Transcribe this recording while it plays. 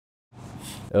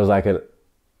It was like a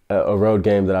road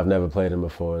game that I've never played in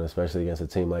before, and especially against a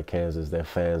team like Kansas. Their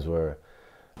fans were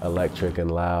electric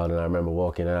and loud, and I remember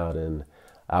walking out, and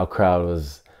our crowd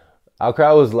was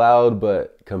loud,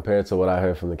 but compared to what I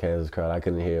heard from the Kansas crowd, I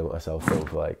couldn't hear myself think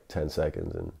for like 10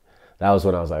 seconds, and that was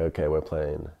when I was like, okay, we're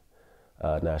playing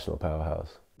national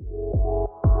powerhouse.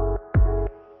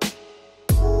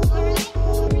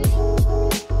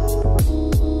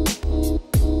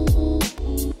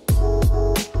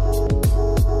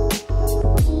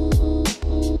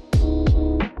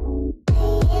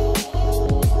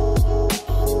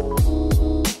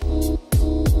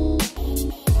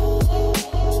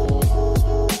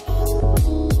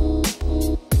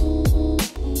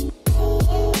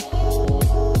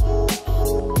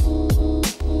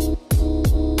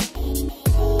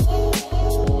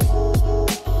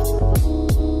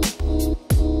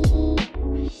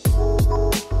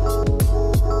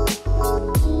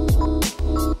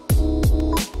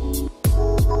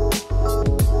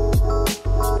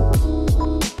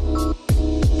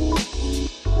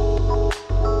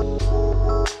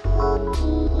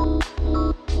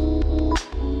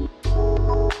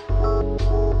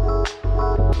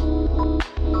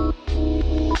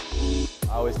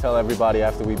 I tell everybody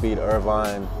after we beat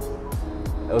Irvine,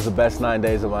 it was the best 9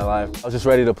 days of my life. I was just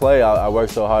ready to play. I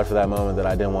worked so hard for that moment that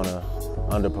I didn't want to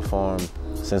underperform,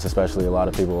 since especially a lot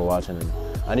of people were watching. And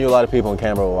I knew a lot of people in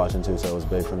Canberra were watching too, so it was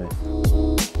big for me.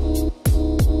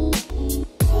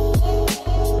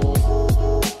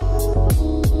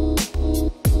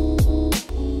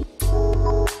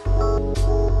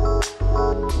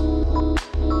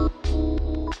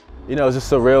 You know, it was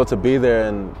just surreal to be there,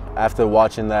 and after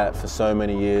watching that for so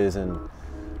many years and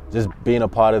just being a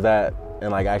part of that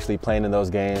and like actually playing in those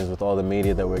games with all the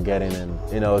media that we're getting, and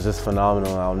you know, it was just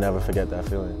phenomenal. I'll never forget that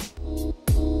feeling.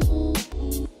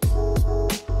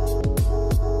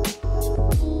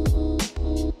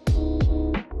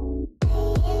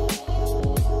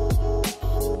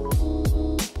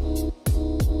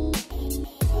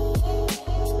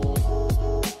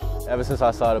 Ever since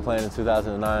I started playing in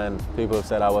 2009, people have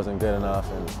said I wasn't good enough,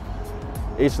 and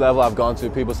each level I've gone to,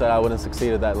 people said I wouldn't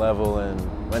succeed at that level,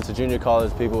 and went to junior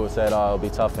college, people said, oh, it'll be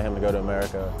tough for him to go to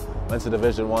America. Went to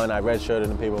Division I, I redshirted,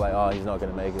 and people were like, oh, he's not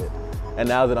gonna make it. And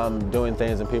now that I'm doing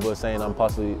things and people are saying I'm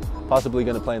possibly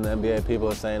gonna play in the NBA,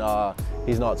 people are saying, oh,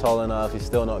 he's not tall enough, he's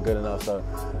still not good enough. So,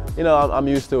 you know, I'm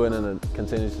used to it, and it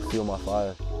continues to fuel my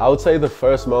fire. I would say the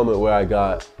first moment where I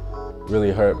got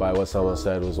really hurt by what someone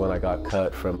said was when I got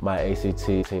cut from my ACT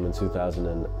team in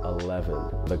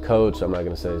 2011. The coach, I'm not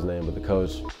gonna say his name, but the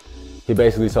coach, he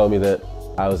basically told me that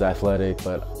I was athletic,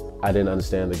 but I didn't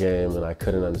understand the game, and I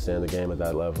couldn't understand the game at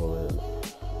that level. And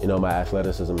you know, my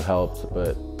athleticism helped,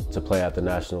 but to play at the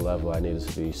national level, I needed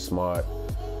to be smart,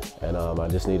 and I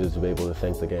just needed to be able to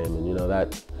think the game. And you know,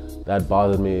 that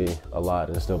bothered me a lot,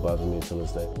 and it still bothers me to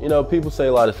this day. You know, people say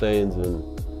a lot of things,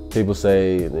 and people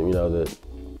say, you know, that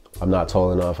I'm not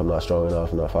tall enough, I'm not strong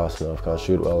enough, I'm not fast enough, can't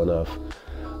shoot well enough.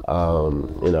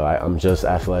 You know, I'm just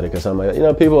athletic or something like that. You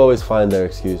know, people always find their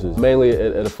excuses. Mainly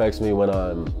it affects me when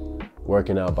I'm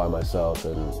working out by myself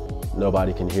and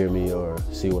nobody can hear me or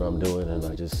see what I'm doing, and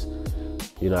I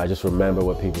just remember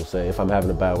what people say. If I'm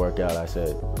having a bad workout, I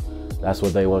say, that's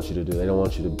what they want you to do. They don't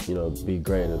want you to, you know, be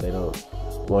great, or they don't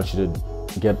want you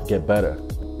to get better.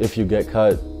 If you get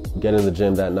cut, get in the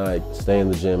gym that night, stay in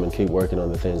the gym and keep working on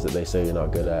the things that they say you're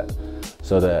not good at,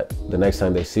 so that the next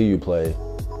time they see you play,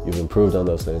 you've improved on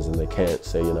those things and they can't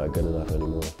say you're not good enough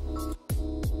anymore.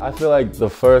 I feel like the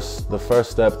first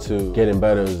step to getting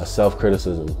better is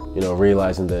self-criticism. You know,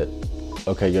 realizing that,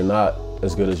 okay, you're not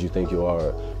as good as you think you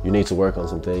are. You need to work on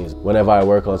some things. Whenever I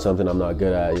work on something I'm not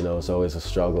good at, you know, it's always a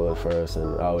struggle at first,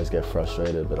 and I always get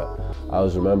frustrated, but I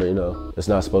always remember, you know, it's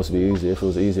not supposed to be easy. If it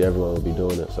was easy, everyone would be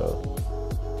doing it, so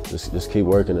just keep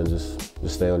working and just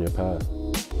stay on your path.